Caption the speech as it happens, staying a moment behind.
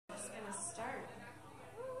gonna start.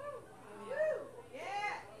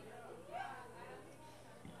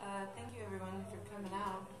 Thank you everyone for coming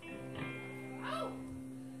out.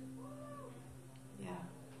 Yeah.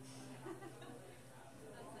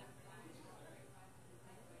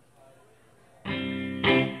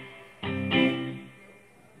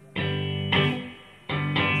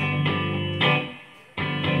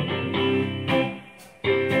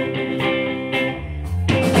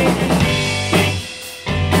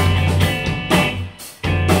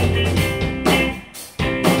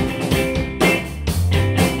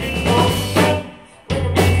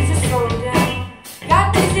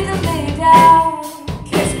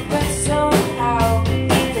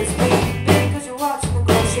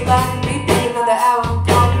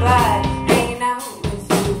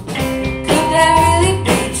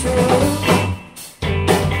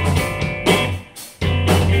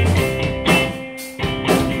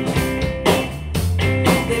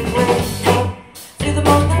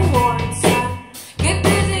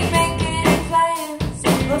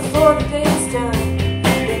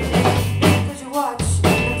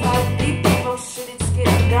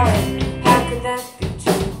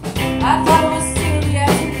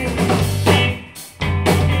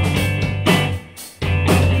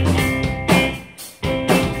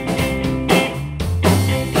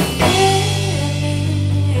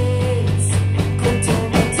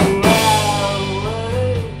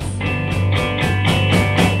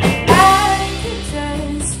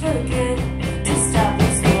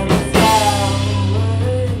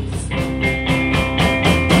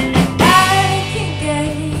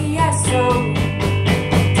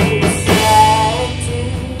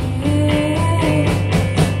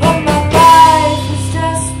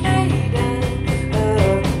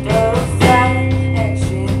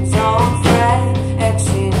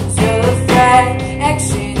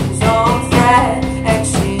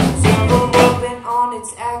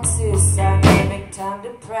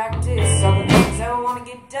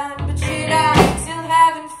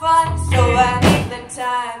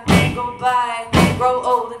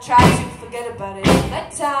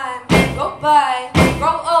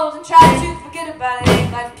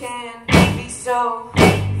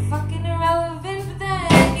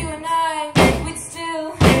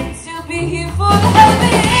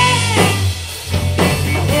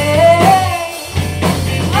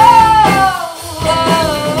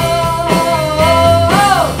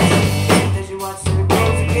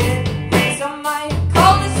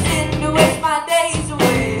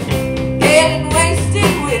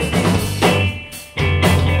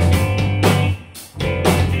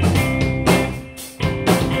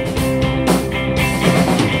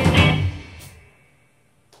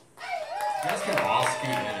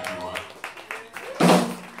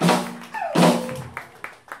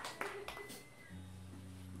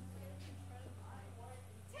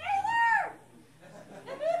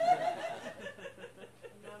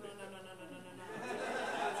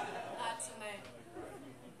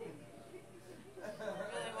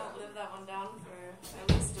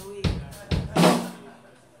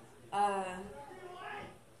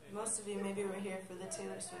 Most of you maybe were here for the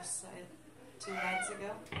Taylor Swift side 2 nights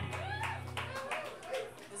ago.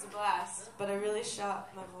 It was a blast, but I really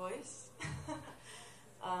shot my voice.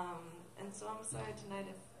 And so I'm sorry tonight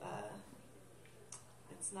if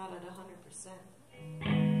it's not at 100%.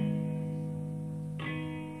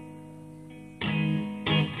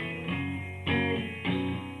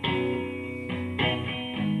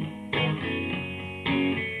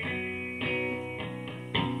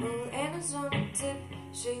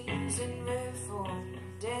 She's in rare form,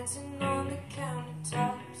 dancing on the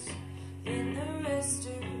countertops in the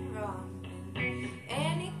restaurant.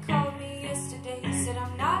 And he called me yesterday, said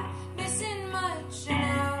I'm not missing much, and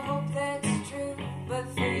I hope that's true. But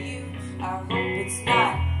for you, I hope it's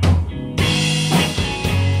not.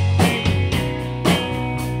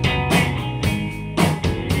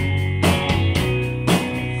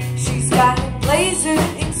 She's got a blazer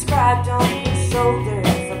inscribed on her shoulder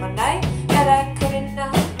from a night that I couldn't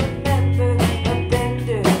not remember. A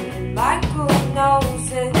bender, and Michael knows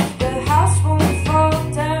that the house won't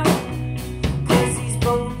fall down, 'cause these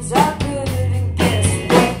bones are good, and guess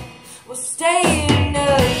what? We'll stay in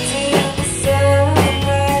until the sun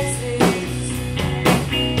rises.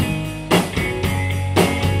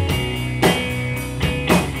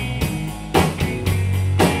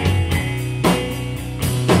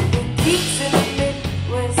 The geeks in the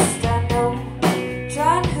Midwest, I know,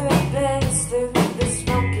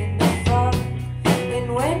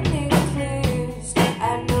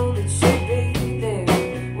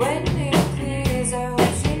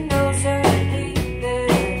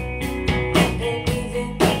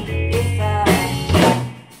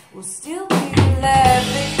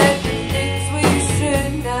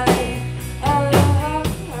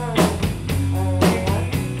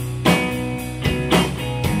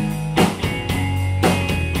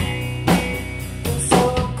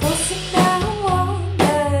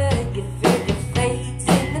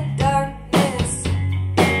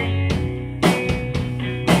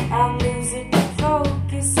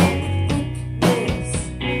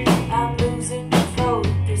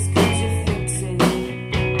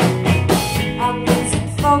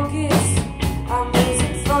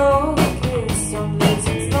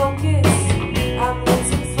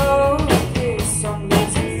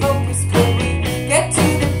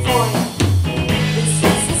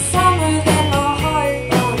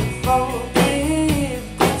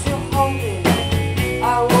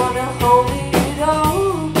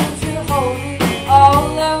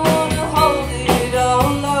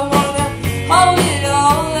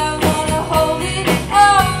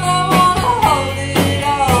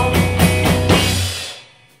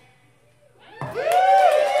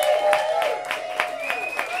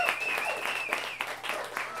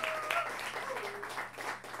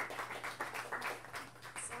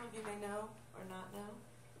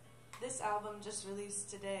 this album just released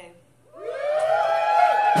today.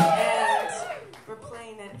 And we're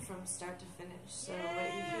playing it from start to finish. So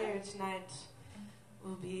what you hear tonight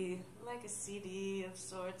will be like a CD of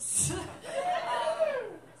sorts.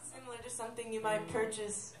 Similar to something you might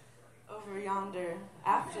purchase over yonder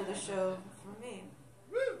after the show for me.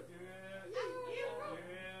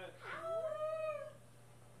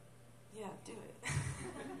 Yeah, do it.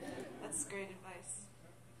 That's great advice.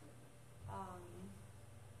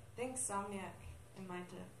 Thanks, Somniac and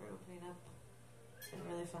Maita, for opening up. It's been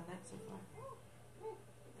a really fun night so far.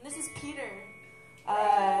 And this is Peter.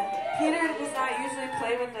 Peter does not usually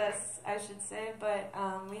play with us, I should say, but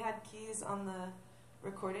we had keys on the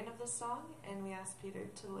recording of this song, and we asked Peter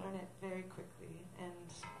to learn it very quickly,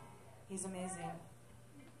 and he's amazing.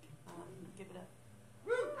 Give it up.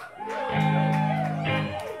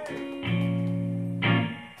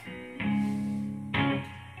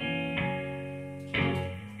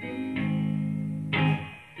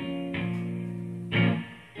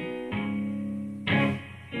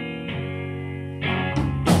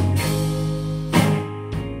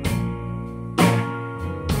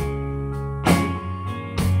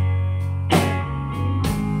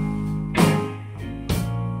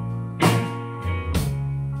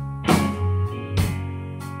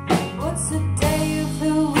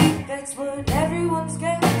 That's what everyone's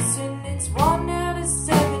guessing. It's 1 out of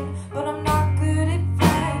 7, but I'm not good at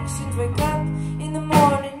fractions. Wake up in the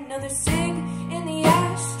morning, another cig in the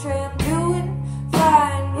ashtray. I'm doing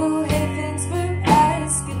fine. Well, hey, thanks for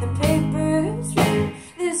asking. The papers read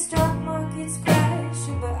the stock market's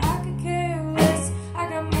crashing, but I could care less. I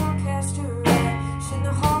got more cash to ration.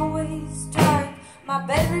 The hallway's dark, my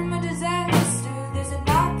bedroom a disaster. There's a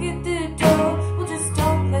knock at the door. Well, just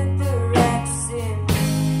don't let the rats in.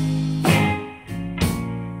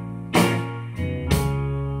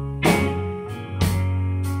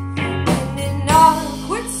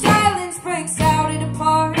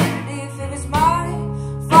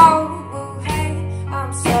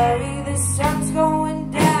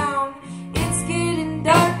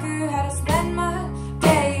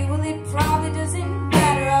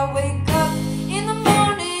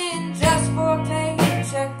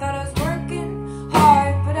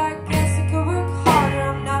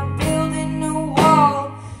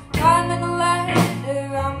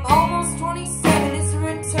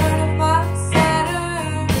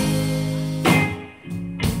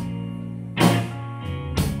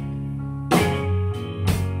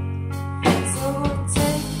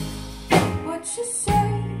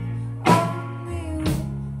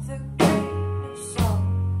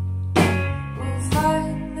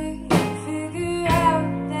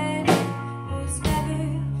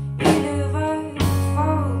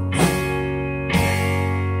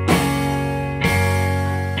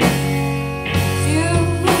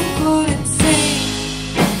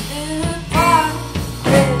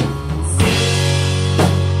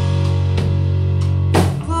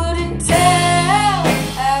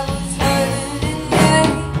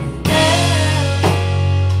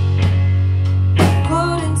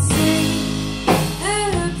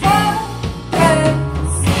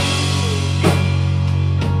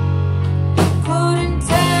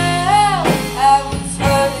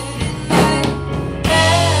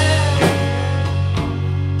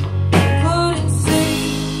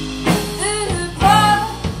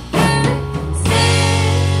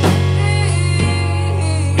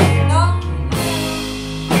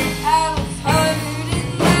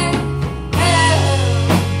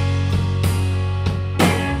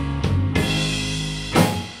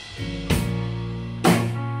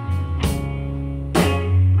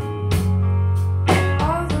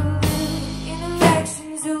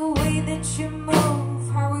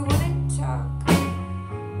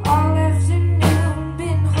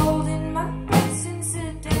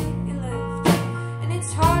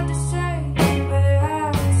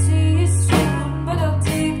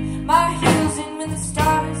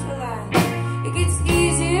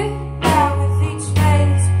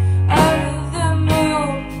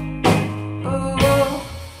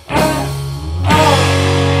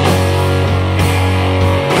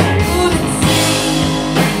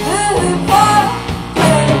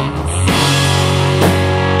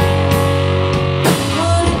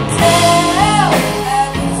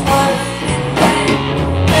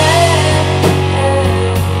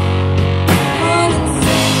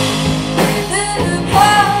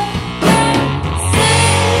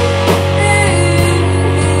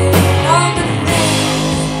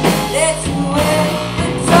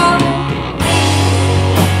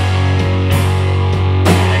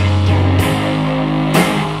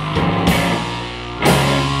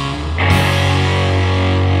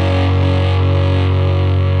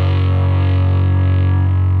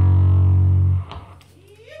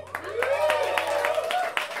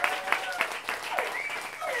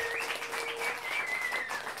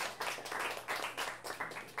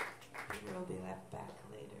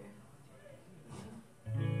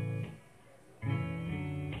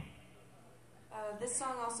 This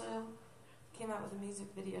song also came out with a music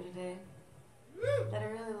video today that I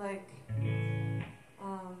really like, and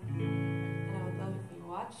I would love if you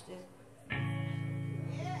watched it.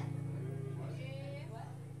 Yeah.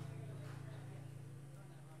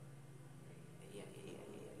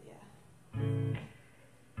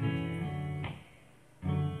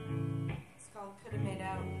 It's called Coulda Made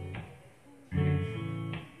Out.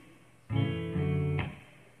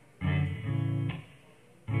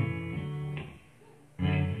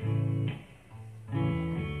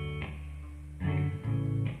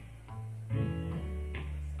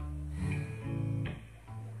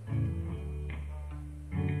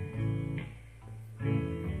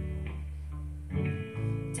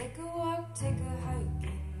 Take a hike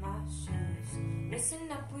in my shoes.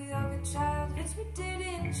 Listen up, we all got childhoods we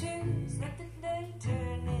didn't choose. Let the day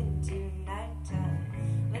turn into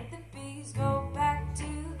nighttime. Let the bees go back to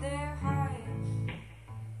their hive.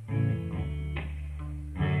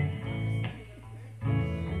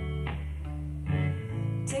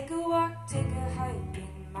 Take a walk, take a hike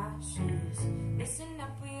in my shoes. Listen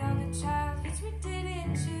up, we all got childhoods we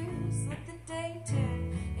didn't choose. Let the day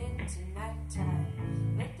turn into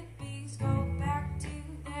nighttime. Let the go back to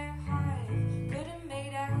their hive. Could've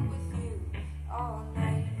made out with you all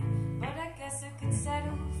night, but I guess I could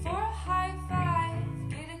settle for a high five.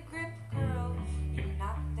 Get a grip, girl, you're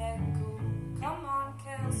not that cool. Come on,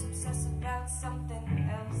 Kelsey, obsess about something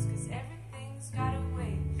else, cause everything's got a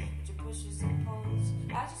way with your pushes and pulls.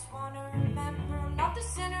 I just wanna remember I'm not the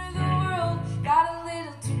center of the world. Got a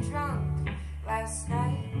little too drunk last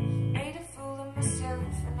night, made a fool of myself,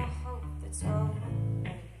 and I hope that's all.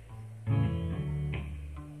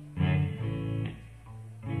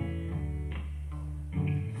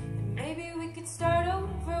 Start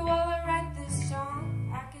over while I write this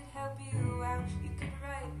song. I could help you out, you could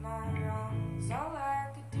right my wrongs. All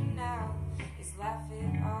I could do now is laugh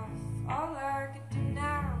it off. All I could do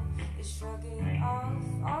now is shrug it off.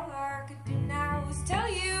 All I could do now is tell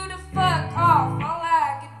you to fuck off. All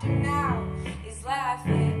I could do now is laugh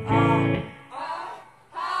it off.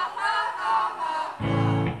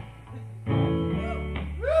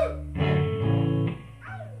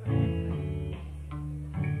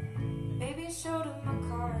 Showed him my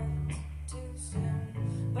cards too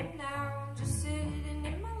soon, but now I'm just sitting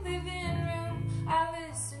in my living room. I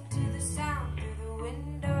listen to the sound through the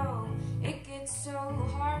window. It gets so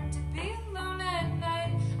hard to be alone at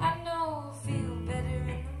night. I know I'll feel better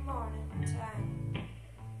in the morning time.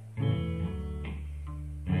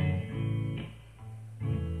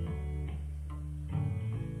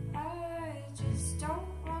 I just don't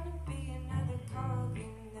want to be another cog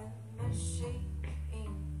in the machine.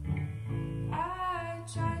 I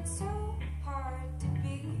tried so hard to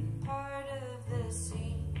be part of the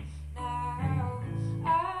scene. Now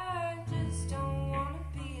I just don't want to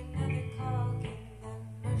be another cog in the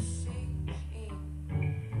machine.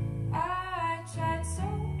 I tried so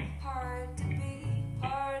hard to be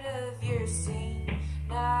part of your scene.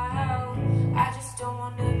 Now I just don't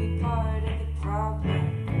want to be part of the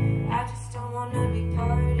problem. I just don't want to be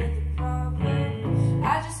part of the problem.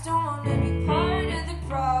 I just don't want to be part of the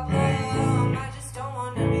problem. I just don't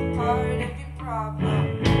want to be part of your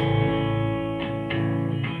problem.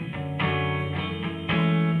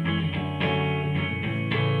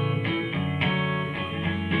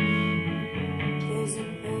 There's an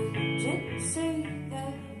urgency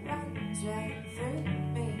that runs right through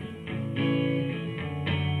me,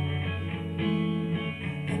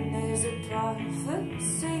 and there's a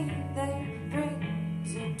prophecy that brings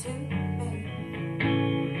you to me.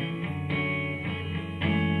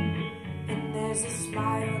 There's a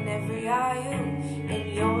smile in every eye, and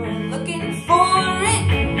you're looking for it.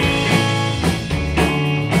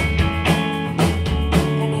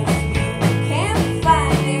 And if you can't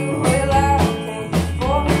find it, well, I'll pay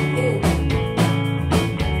for it.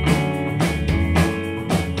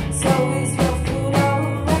 So is your food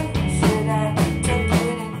alright? Should I take you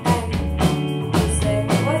in at night? Is that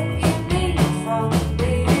what you need from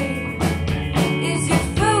me? Is your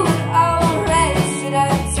food alright? Should I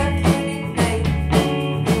take you?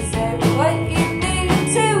 What you need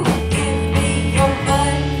to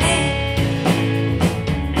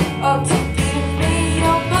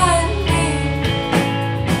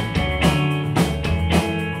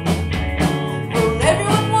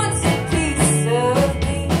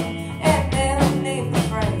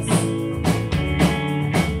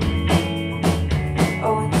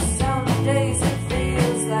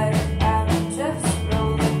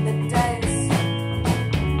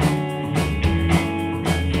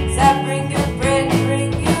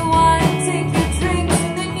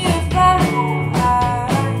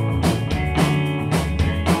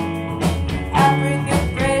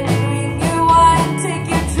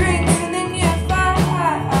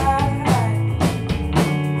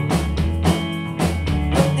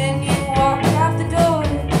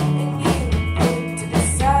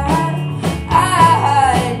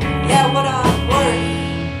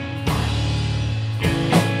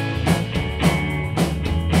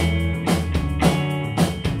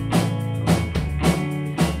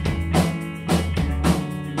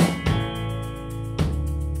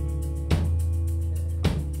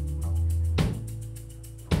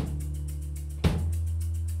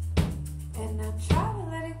try to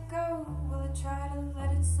let it go? Will I try to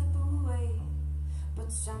let it slip away?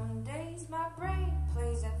 But some days my brain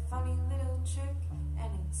plays that funny little trick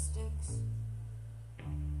and it sticks.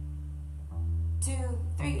 2,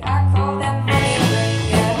 3, I call that money ring,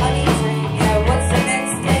 yeah, money ring, yeah. What's the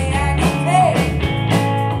next day I get paid?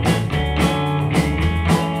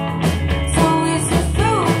 So is the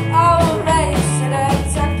food alright? Should I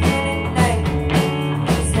tuck in at night?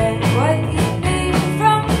 Is that what you need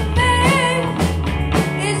from me?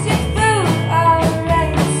 Is your food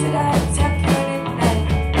alright? Should I tuck in at night?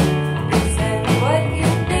 Is that what you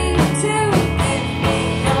need to give me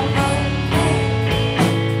your money?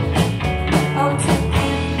 Oh, to give me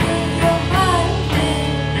your money.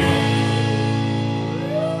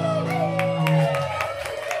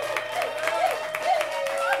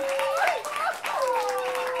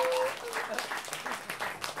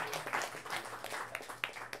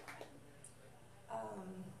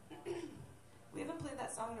 We haven't played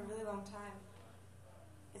that song in a really long time.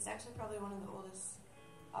 It's actually probably one of the oldest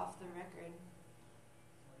off the record.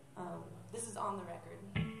 This is on the record.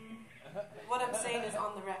 What I'm saying is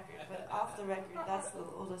on the record, but off the record, that's the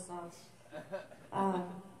oldest song. And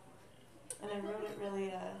I wrote it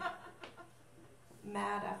really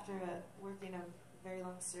mad after working a very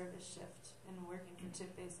long service shift and working for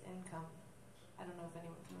tip-based income. I don't know if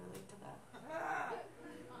anyone can relate to that.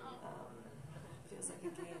 Feels like a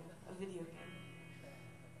game, a video game.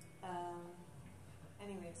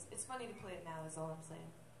 Anyways, it's funny to play it now, is all I'm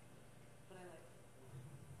saying. But I like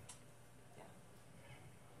it.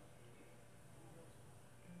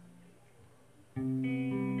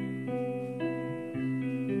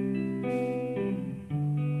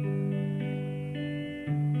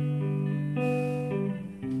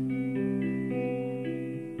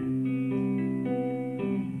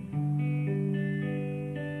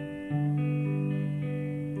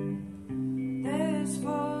 There's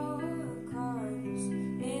 4 cars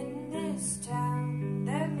in this town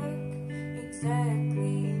that look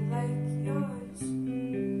exactly like yours.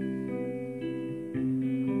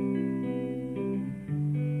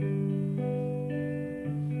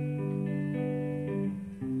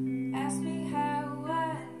 Ask me how I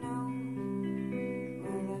know.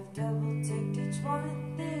 Well, I've double-ticked each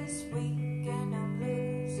one this week and I'm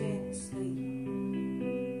losing sleep.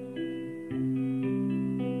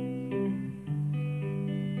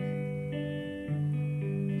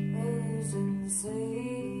 Losing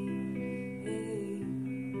sleep,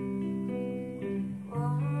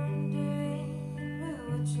 wondering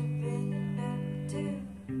what you've been up to.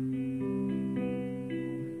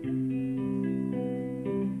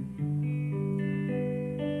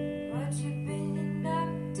 What you've been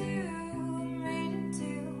up to, I'm reading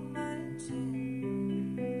too much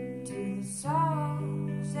into the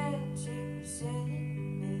songs that you sing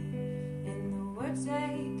me, in the words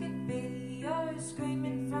they could be. You're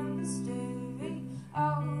screaming from the stereo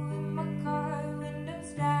in my car,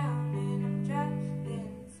 windows down, and I'm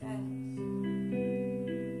driving fast.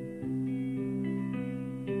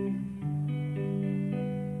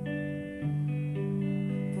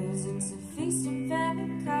 'Cause it's a feast and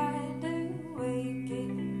famine kind of way of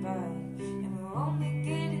getting by, and we're only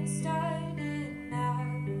getting started now.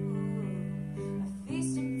 A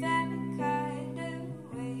feast and famine kind of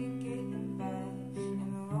way of getting by, and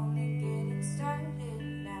we're only getting started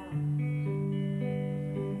now.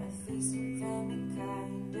 A feast and famine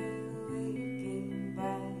kind of way of getting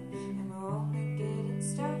by, and we're only getting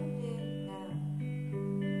started now.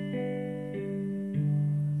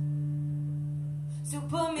 So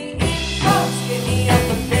put me in, coach, get me on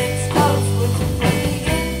the bench, coach. Would you put me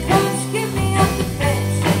in, coach, get me on the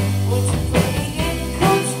bench? Would you put me in,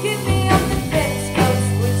 coach, get me on the bench, coach?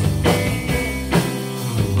 Would you put me in?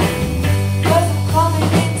 'Cause I'm coming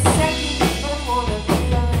in second, but I'm one of a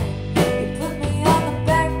kind. You put me on the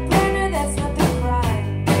back burner, that's not the crime.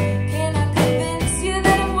 Can I convince you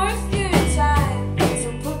that I'm worth your time? So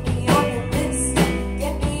put me on your list,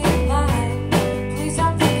 get me in line. Please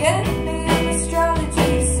don't forget me, I'm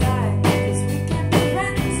astrology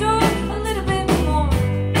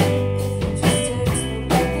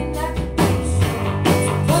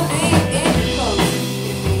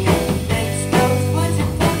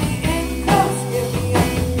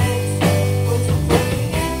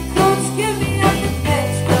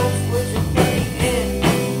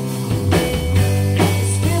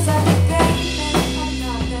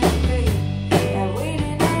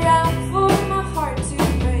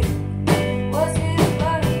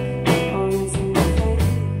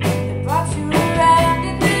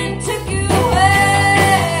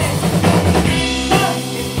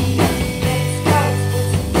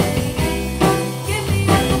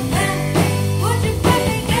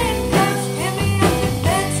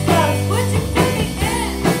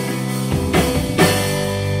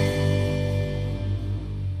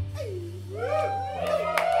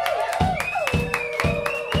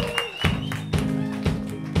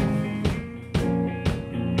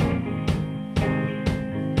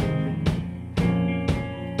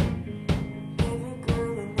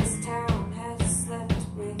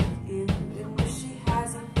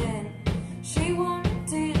She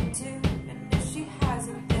wanted to, and if she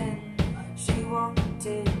hasn't then she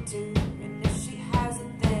wanted to, and if she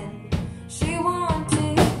hasn't then she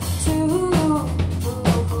wanted to.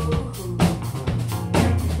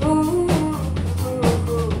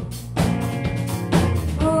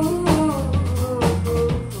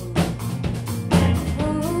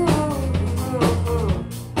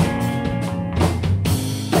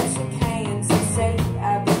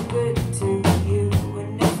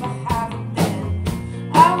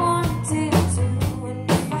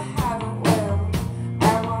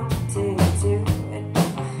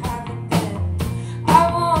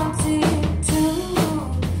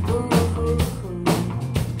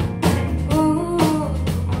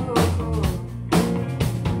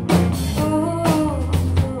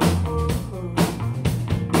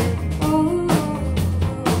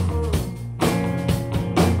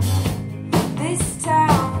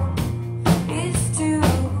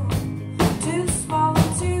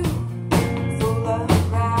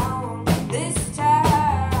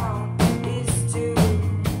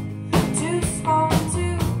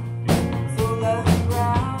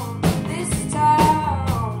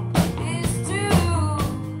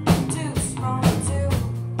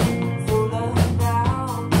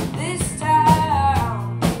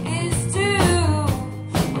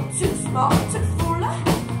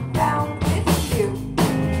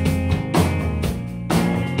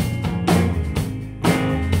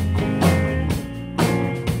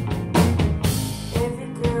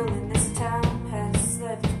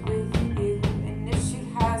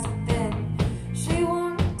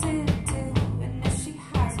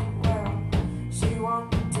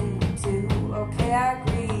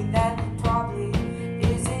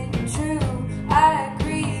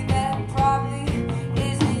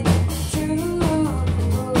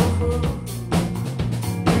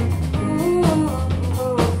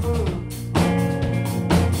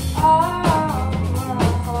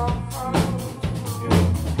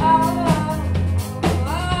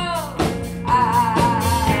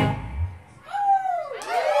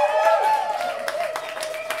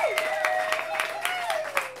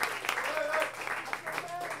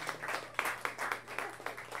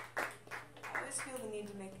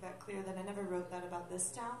 Clear that I never wrote that about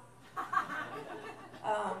this town. I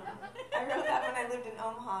wrote that when I lived in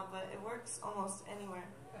Omaha, but it works almost anywhere.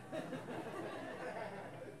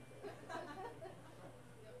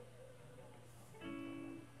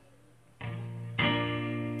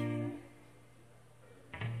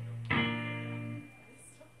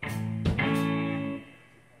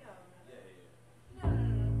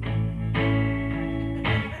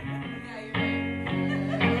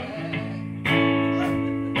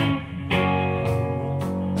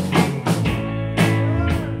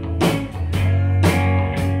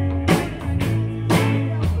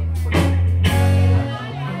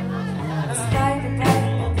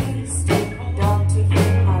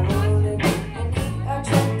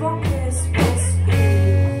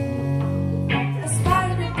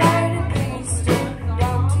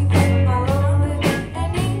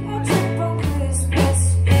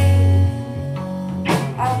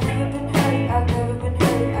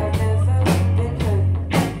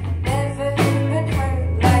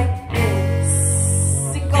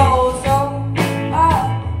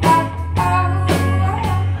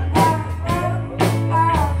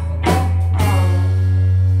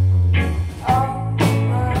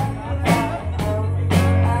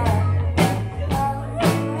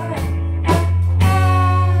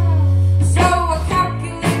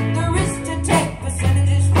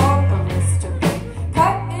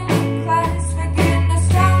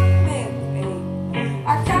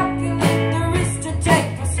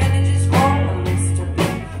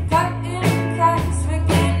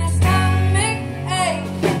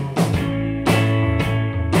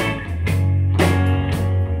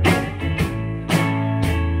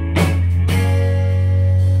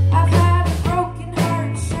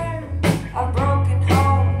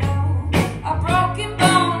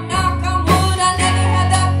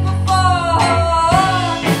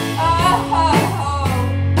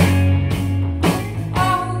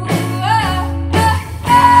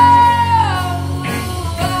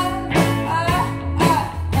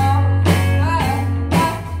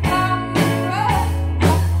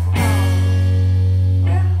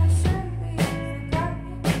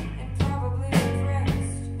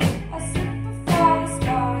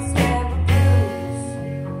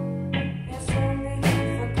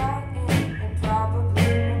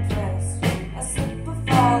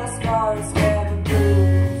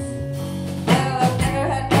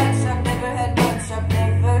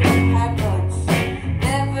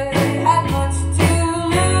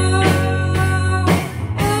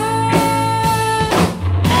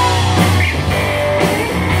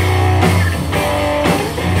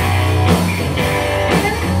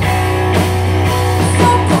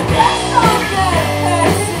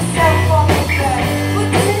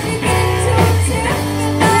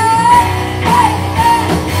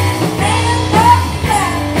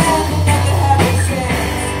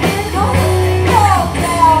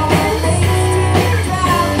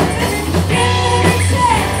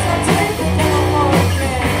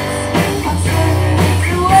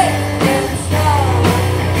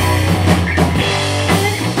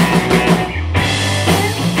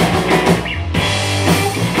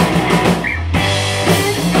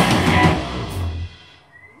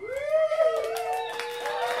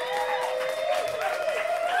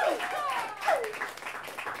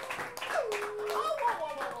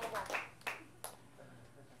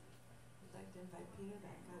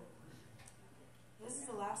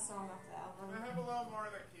 have a little more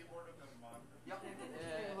of the keyboard with the monitor. Yep.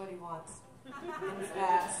 Yeah. What he wants. And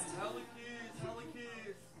fast. Hella keys, hella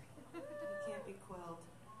keys. He can't be quilled.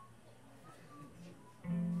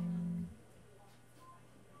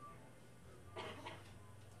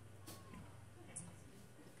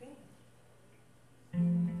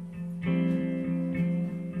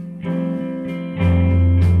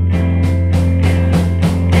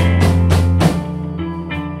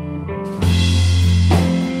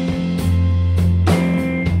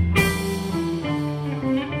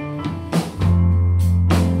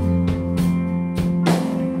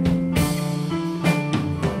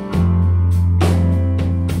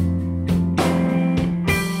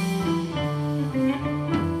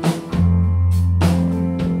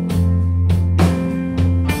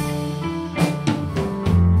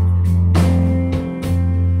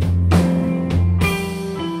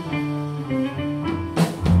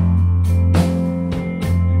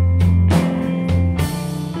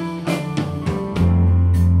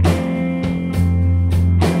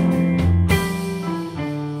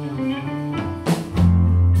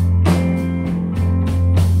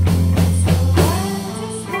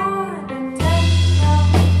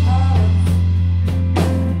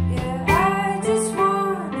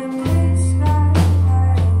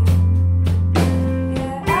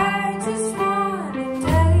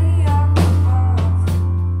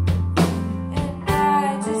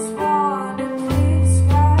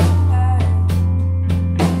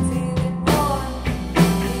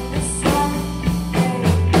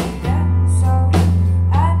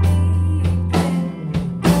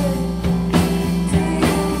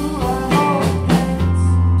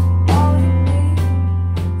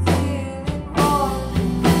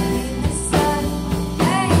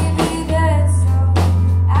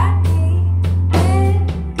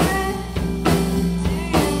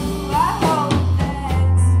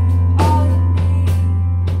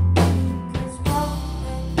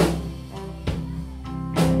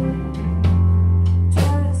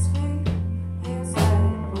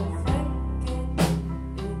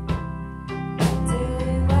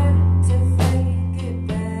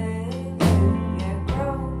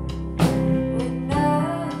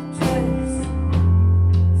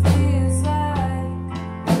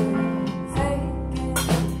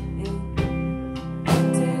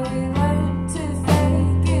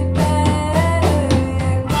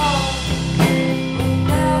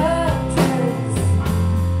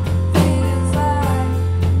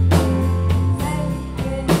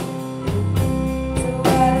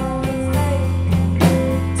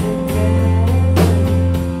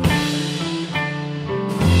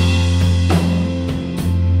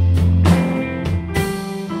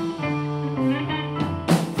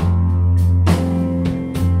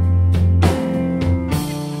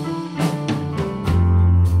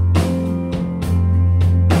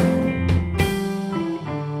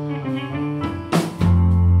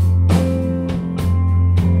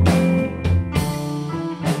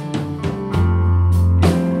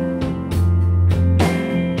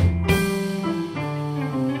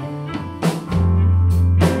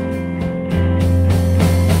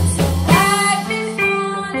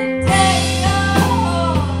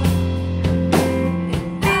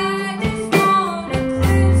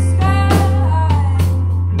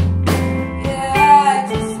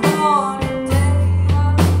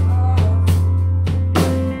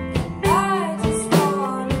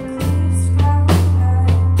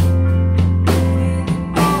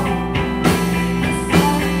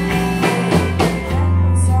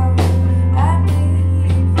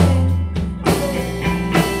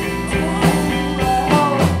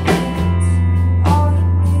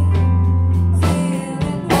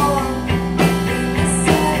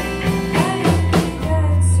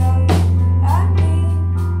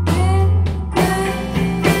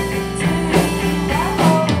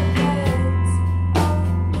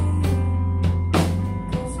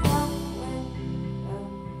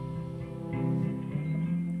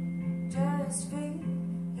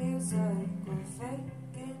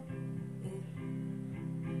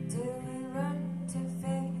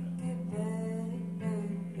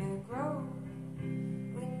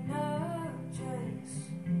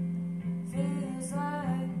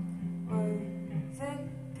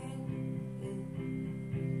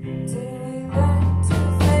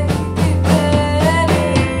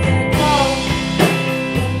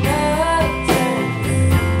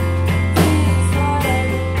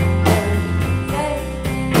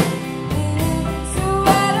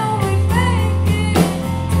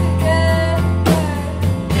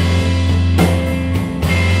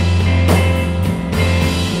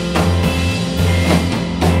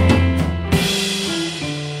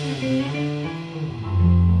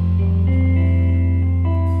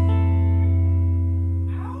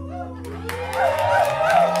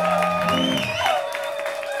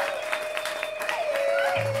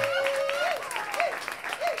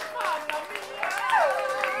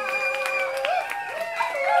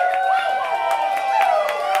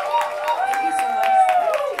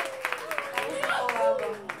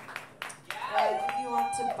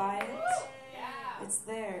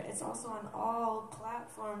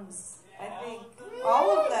 I think.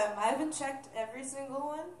 All of them. I haven't checked every single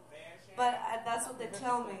one, but that's what they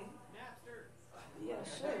tell me. Yeah,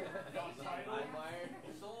 sure.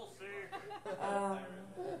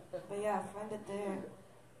 But yeah, find it there.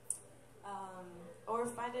 Or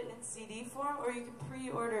find it in CD form, or you can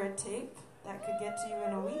pre-order a tape that could get to you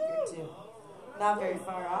in a week or two. Not very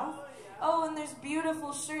far off. Oh, and there's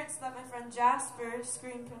beautiful shirts that my friend Jasper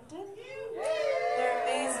screen printed. They're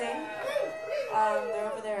amazing.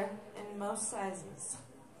 They're over there in most sizes.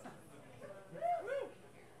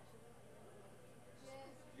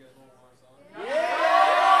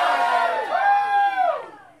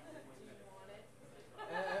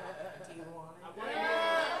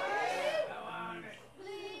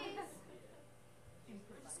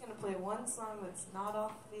 Play one song that's not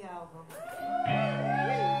off the album.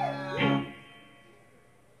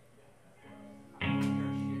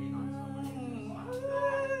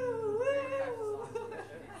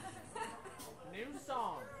 New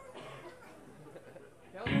song.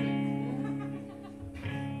 Kelsey.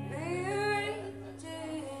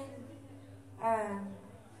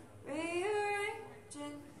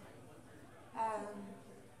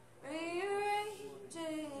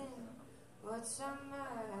 Rearranging what's on my